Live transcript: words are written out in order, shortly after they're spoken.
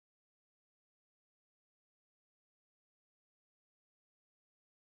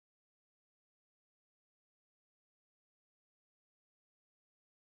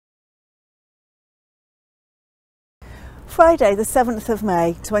Friday the 7th of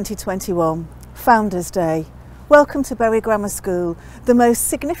May 2021, Founders Day. Welcome to Bury Grammar School, the most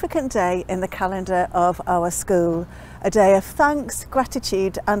significant day in the calendar of our school. A day of thanks,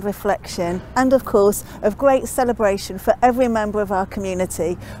 gratitude and reflection, and of course of great celebration for every member of our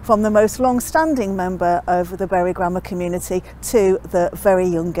community, from the most long-standing member of the Bury Grammar community to the very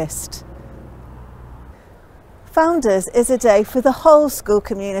youngest. Founders is a day for the whole school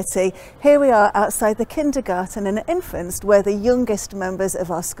community. Here we are outside the kindergarten and infants, where the youngest members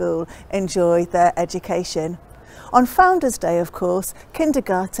of our school enjoy their education. On Founders Day, of course,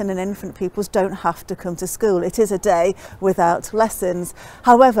 kindergarten and infant pupils don't have to come to school. It is a day without lessons.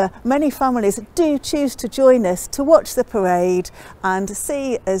 However, many families do choose to join us to watch the parade and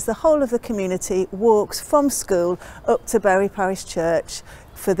see as the whole of the community walks from school up to Bury Parish Church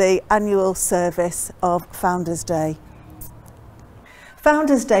for the annual service of Founders Day.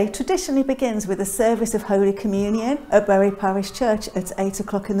 Founders Day traditionally begins with a service of Holy Communion at Bury Parish Church at 8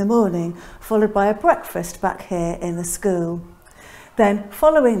 o'clock in the morning, followed by a breakfast back here in the school. Then,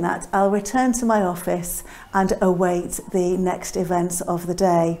 following that, I'll return to my office and await the next events of the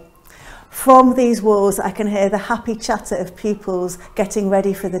day. From these walls, I can hear the happy chatter of pupils getting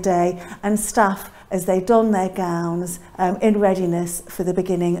ready for the day and staff as they don their gowns in readiness for the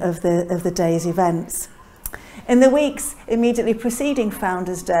beginning of the day's events. In the weeks immediately preceding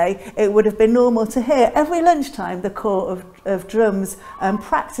Founders Day, it would have been normal to hear every lunchtime the corps of drums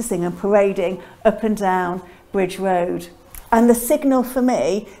practising and parading up and down Bridge Road. And the signal for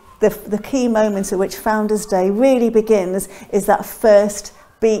me, the key moment at which Founders Day really begins, is that first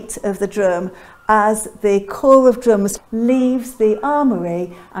beat of the drum as the corps of drums leaves the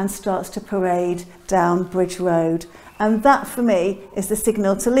armoury and starts to parade down Bridge Road. And that for me is the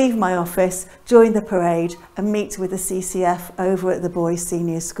signal to leave my office, join the parade and meet with the CCF over at the Boys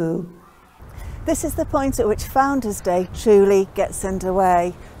Senior School. This is the point at which Founders Day truly gets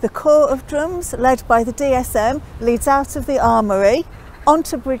underway. The corps of drums, led by the DSM, leads out of the armoury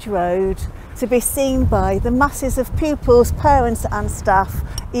onto Bridge Road to be seen by the masses of pupils, parents and staff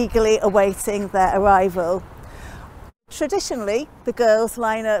eagerly awaiting their arrival. Traditionally, the girls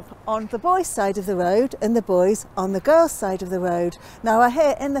line up on the boys' side of the road and the boys on the girls' side of the road. Now, I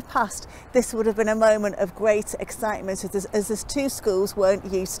hear in the past this would have been a moment of great excitement as the two schools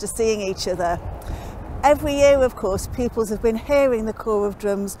weren't used to seeing each other. Every year, of course, pupils have been hearing the corps of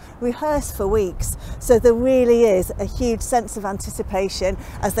drums rehearse for weeks, so there really is a huge sense of anticipation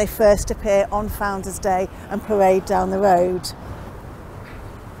as they first appear on Founders Day and parade down the road.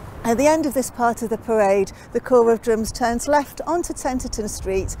 At the end of this part of the parade, the corps of drums turns left onto Tenterton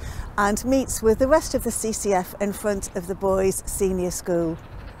Street and meets with the rest of the CCF in front of the Boys Senior School.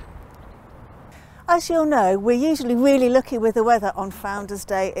 As you'll know, we're usually really lucky with the weather on Founders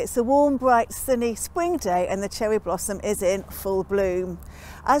Day. It's a warm, bright, sunny spring day and the cherry blossom is in full bloom.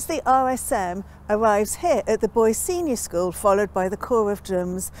 As the RSM arrives here at the Boys Senior School, followed by the corps of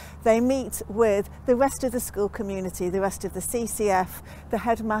drums, they meet with the rest of the school community, the rest of the CCF, the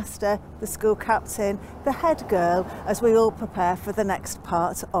headmaster, the school captain, the head girl, as we all prepare for the next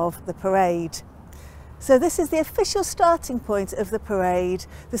part of the parade. So this is the official starting point of the parade.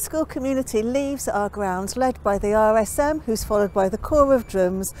 The school community leaves our grounds led by the RSM, who's followed by the corps of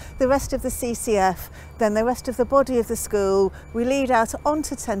drums, the rest of the CCF, then the rest of the body of the school. We lead out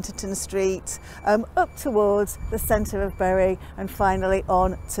onto Tenterton Street, up towards the centre of Bury and finally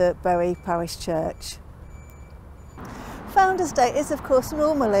on to Bury Parish Church. Founders Day is of course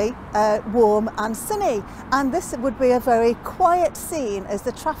normally warm and sunny, and this would be a very quiet scene as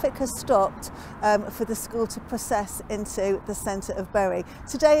the traffic has stopped for the school to process into the centre of Bury.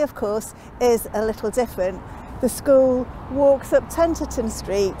 Today of course is a little different. The school walks up Tenterton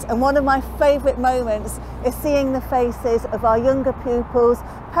Street, and one of my favourite moments is seeing the faces of our younger pupils,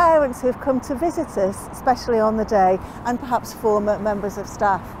 parents who've come to visit us, especially on the day, and perhaps former members of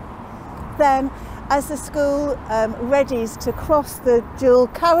staff. Then, as the school readies to cross the dual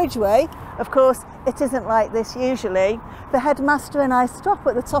carriageway, of course it isn't like this usually, the headmaster and I stop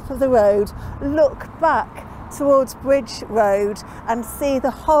at the top of the road, look back towards Bridge Road and see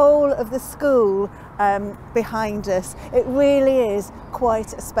the whole of the school behind us. It really is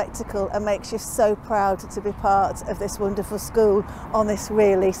quite a spectacle and makes you so proud to be part of this wonderful school on this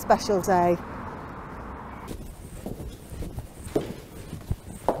really special day.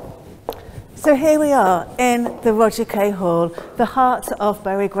 So here we are in the Roger Kay Hall, the heart of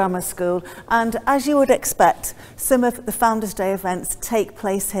Bury Grammar School, and as you would expect, some of the Founders Day events take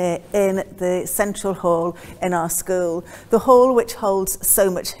place here in the central hall in our school, the hall which holds so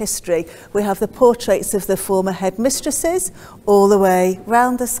much history. We have the portraits of the former headmistresses all the way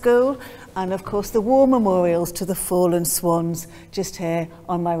round the school, and of course the war memorials to the fallen swans just here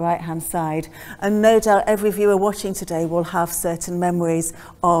on my right hand side. And no doubt every viewer watching today will have certain memories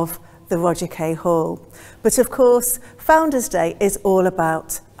of the Roger Kay Hall. But of course, Founders Day is all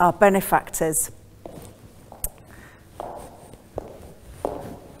about our benefactors.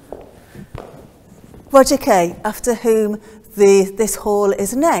 Roger Kay, after whom this hall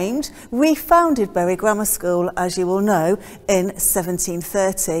is named, refounded Bury Grammar School, as you will know, in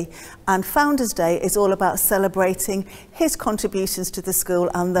 1730. And Founders Day is all about celebrating his contributions to the school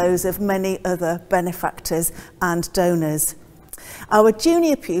and those of many other benefactors and donors. Our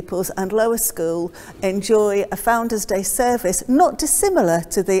junior pupils and lower school enjoy a Founders Day service not dissimilar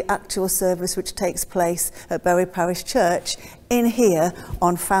to the actual service which takes place at Bury Parish Church in here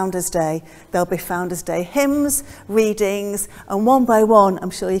on Founders Day. There'll be Founders Day hymns, readings, and one by one,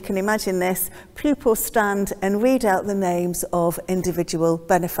 I'm sure you can imagine this, pupils stand and read out the names of individual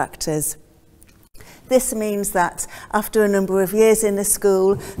benefactors. This means that after a number of years in the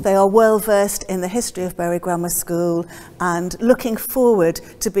school, they are well versed in the history of Bury Grammar School and looking forward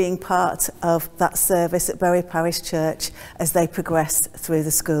to being part of that service at Bury Parish Church as they progress through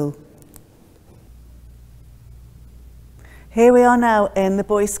the school. Here we are now in the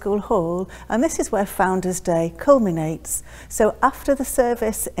Boys' School Hall, and this is where Founders Day culminates. So after the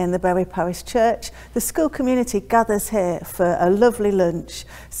service in the Bury Parish Church, the school community gathers here for a lovely lunch.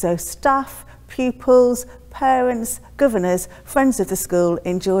 So staff, pupils, parents, governors, friends of the school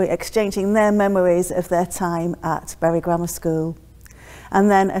enjoy exchanging their memories of their time at Bury Grammar School. And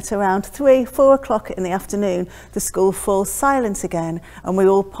then at around 3-4 o'clock in the afternoon, the school falls silent again, and we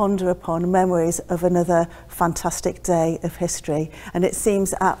all ponder upon memories of another fantastic day of history. And it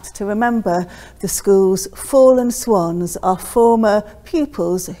seems apt to remember the school's fallen swans, our former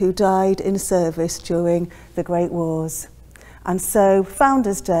pupils who died in service during the Great Wars. And so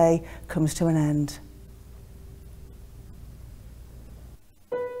Founders Day comes to an end.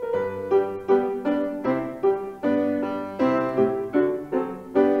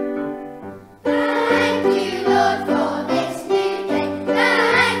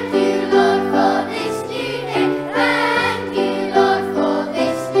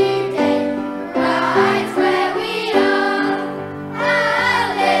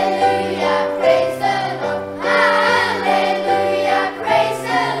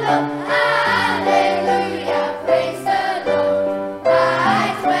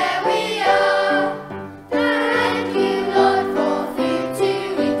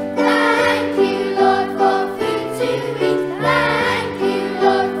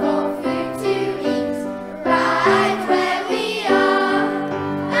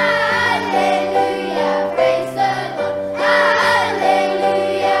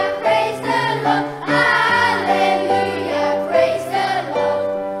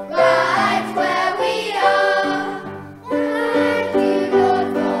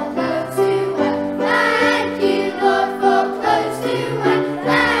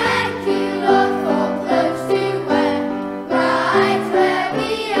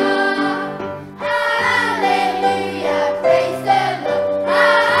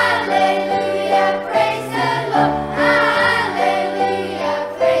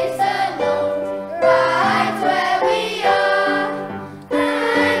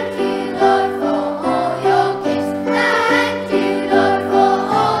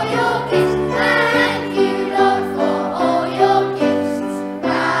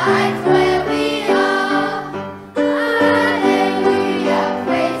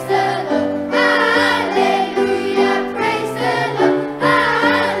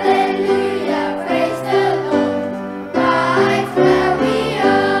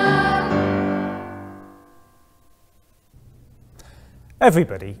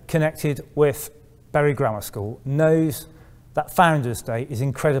 Everybody connected with Bury Grammar School knows that Founders Day is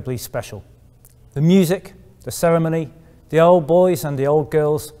incredibly special. The music, the ceremony, the old boys and the old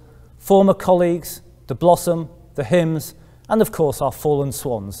girls, former colleagues, the blossom, the hymns, and of course our fallen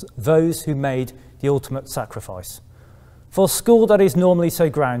swans, those who made the ultimate sacrifice. For a school that is normally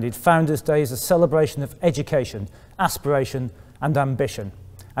so grounded, Founders Day is a celebration of education, aspiration and ambition,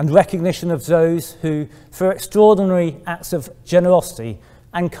 and recognition of those who, through extraordinary acts of generosity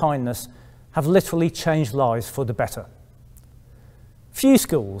and kindness, have literally changed lives for the better. Few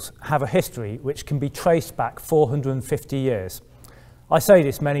schools have a history which can be traced back 450 years. I say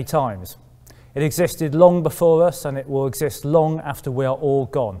this many times. It existed long before us, and it will exist long after we are all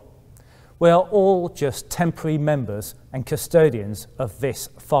gone. We are all just temporary members and custodians of this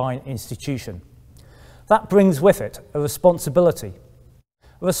fine institution. That brings with it a responsibility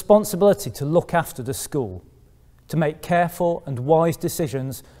to look after the school, to make careful and wise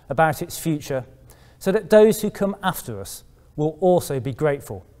decisions about its future so that those who come after us will also be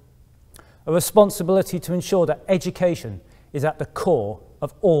grateful. A responsibility to ensure that education is at the core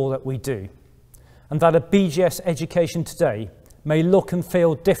of all that we do, and that a BGS education today may look and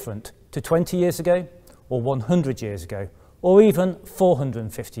feel different to 20 years ago, or 100 years ago, or even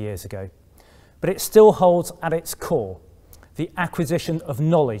 450 years ago. But it still holds at its core the acquisition of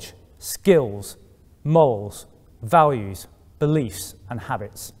knowledge, skills, morals, values, beliefs and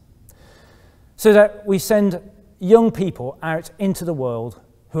habits, so that we send young people out into the world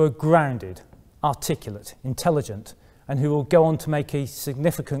who are grounded, articulate, intelligent, and who will go on to make a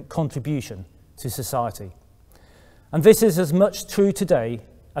significant contribution to society. And this is as much true today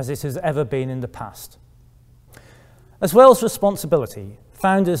as it has ever been in the past. As well as responsibility,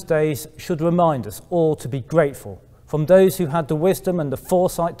 Founders' Days should remind us all to be grateful, from those who had the wisdom and the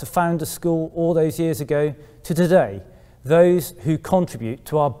foresight to found a school all those years ago to today, those who contribute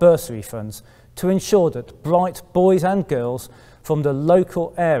to our bursary funds to ensure that bright boys and girls from the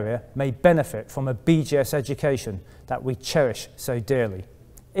local area may benefit from a BGS education that we cherish so dearly,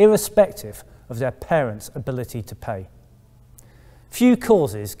 irrespective of their parents' ability to pay. Few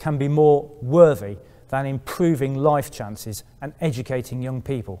causes can be more worthy than improving life chances and educating young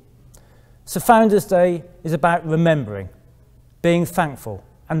people. So Founders' Day is about remembering, being thankful,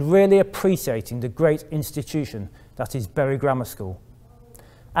 and really appreciating the great institution that is Bury Grammar School.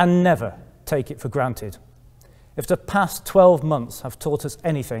 And never take it for granted. If the past 12 months have taught us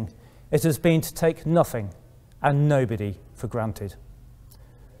anything, it has been to take nothing and nobody for granted.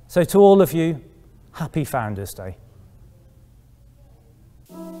 So to all of you, happy Founders' Day.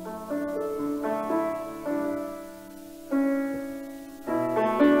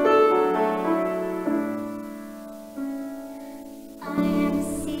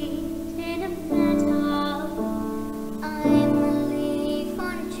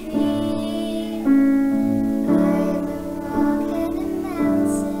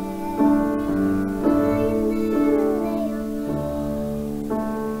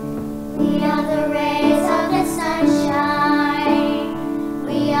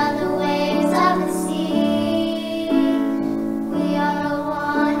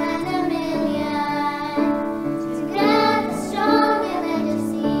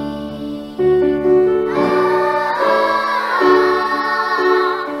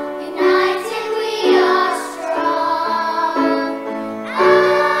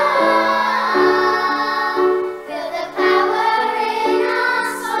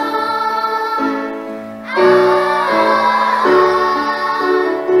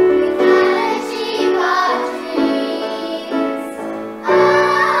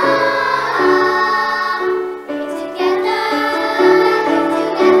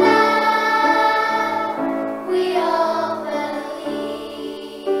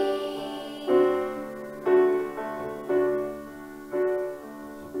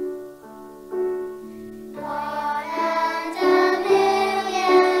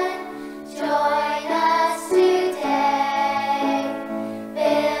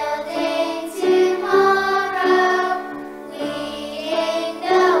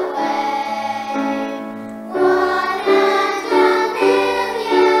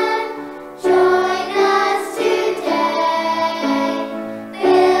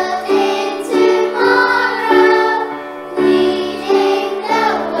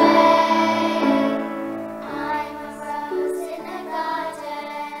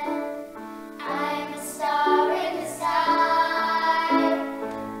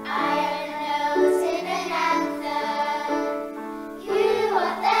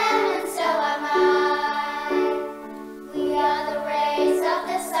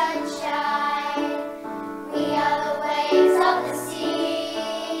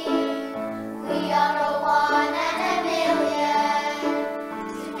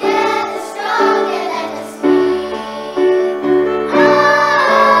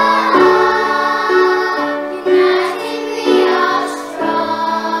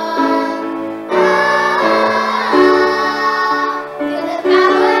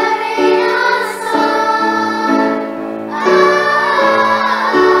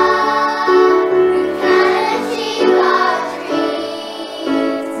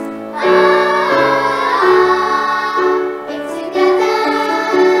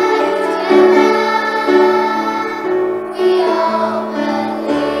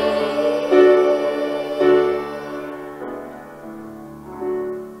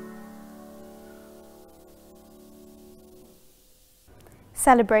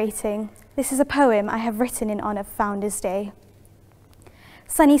 Celebrating. This is a poem I have written in honour of Founders' Day.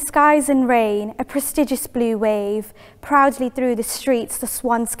 Sunny skies and rain, a prestigious blue wave, proudly through the streets the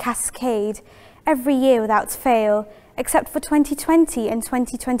swans cascade, every year without fail, except for 2020 and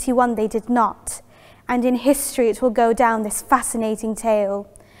 2021 they did not. And in history it will go down this fascinating tale.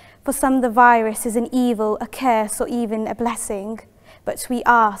 For some the virus is an evil, a curse or even a blessing, but we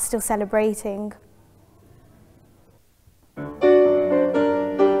are still celebrating.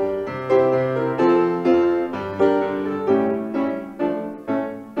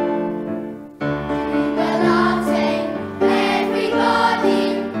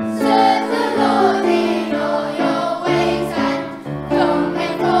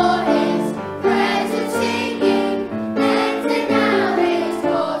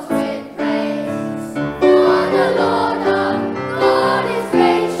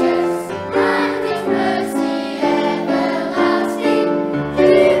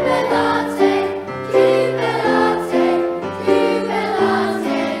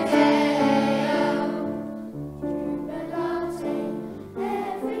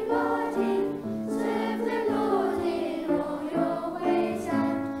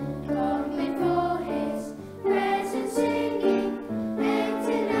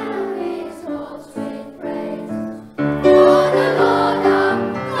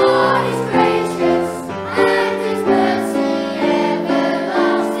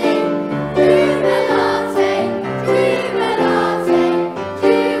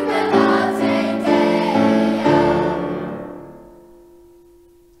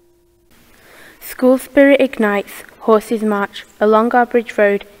 School spirit ignites, horses march, along our bridge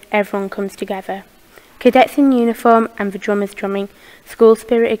road, everyone comes together. Cadets in uniform and the drummers drumming, school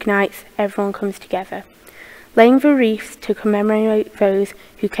spirit ignites, everyone comes together. Laying the wreaths to commemorate those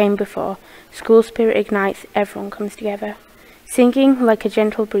who came before, school spirit ignites, everyone comes together. Singing like a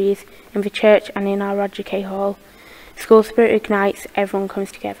gentle breeze in the church and in our Roger K. Hall, school spirit ignites, everyone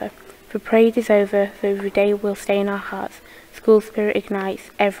comes together. The parade is over, though the day will stay in our hearts, school spirit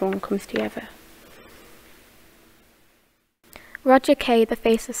ignites, everyone comes together. Roger K., the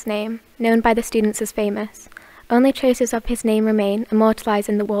faceless name, known by the students as famous. Only traces of his name remain, immortalised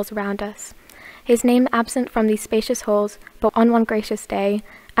in the walls around us. His name absent from these spacious halls, but on one gracious day,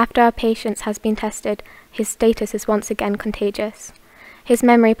 after our patience has been tested, his status is once again contagious. His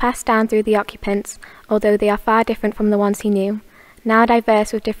memory passed down through the occupants, although they are far different from the ones he knew, now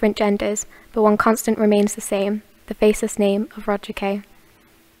diverse with different genders, but one constant remains the same, the faceless name of Roger K.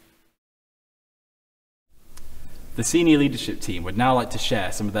 The senior leadership team would now like to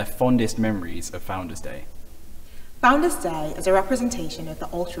share some of their fondest memories of Founders Day. Founders Day is a representation of the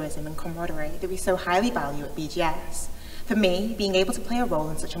altruism and camaraderie that we so highly value at BGS. For me, being able to play a role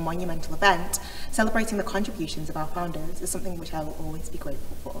in such a monumental event, celebrating the contributions of our founders, is something which I will always be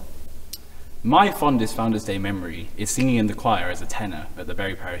grateful for. My fondest Founders Day memory is singing in the choir as a tenor at the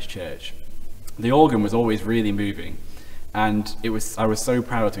Bury Parish Church. The organ was always really moving, and I was so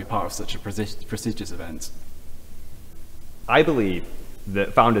proud to be part of such a prestigious event. I believe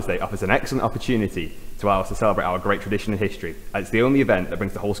that Founders Day offers an excellent opportunity to allow us to celebrate our great tradition and history, as it's the only event that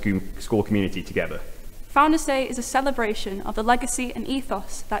brings the whole school community together. Founders Day is a celebration of the legacy and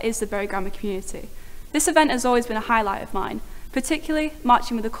ethos that is the Bury Grammar community. This event has always been a highlight of mine, particularly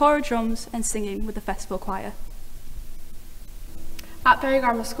marching with the corps of drums and singing with the festival choir. At Bury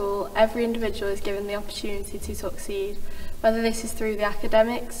Grammar School, every individual is given the opportunity to succeed, whether this is through the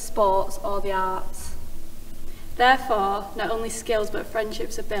academics, sports or the arts. Therefore, not only skills but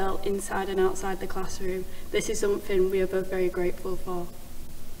friendships are built inside and outside the classroom. This is something we are both very grateful for.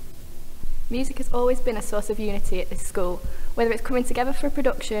 Music has always been a source of unity at this school, whether it's coming together for a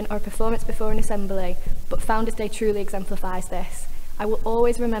production or a performance before an assembly, but Founders Day truly exemplifies this. I will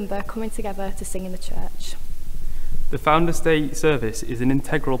always remember coming together to sing in the church. The Founders Day service is an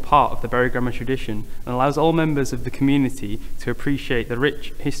integral part of the Bury Grammar tradition and allows all members of the community to appreciate the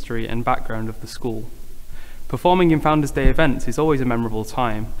rich history and background of the school. Performing in Founders Day events is always a memorable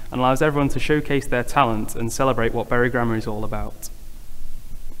time and allows everyone to showcase their talent and celebrate what Bury Grammar is all about.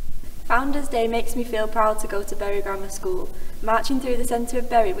 Founders Day makes me feel proud to go to Bury Grammar School. Marching through the centre of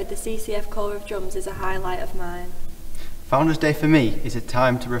Bury with the CCF Corps of Drums is a highlight of mine. Founders Day for me is a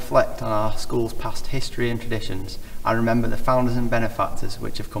time to reflect on our school's past history and traditions and remember the founders and benefactors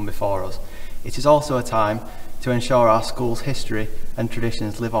which have come before us. It is also a time to ensure our school's history and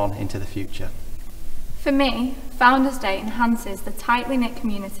traditions live on into the future. For me, Founders Day enhances the tightly knit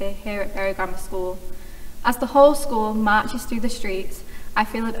community here at Bury Grammar School. As the whole school marches through the streets, I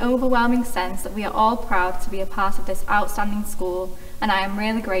feel an overwhelming sense that we are all proud to be a part of this outstanding school, and I am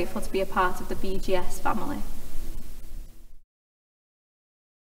really grateful to be a part of the BGS family.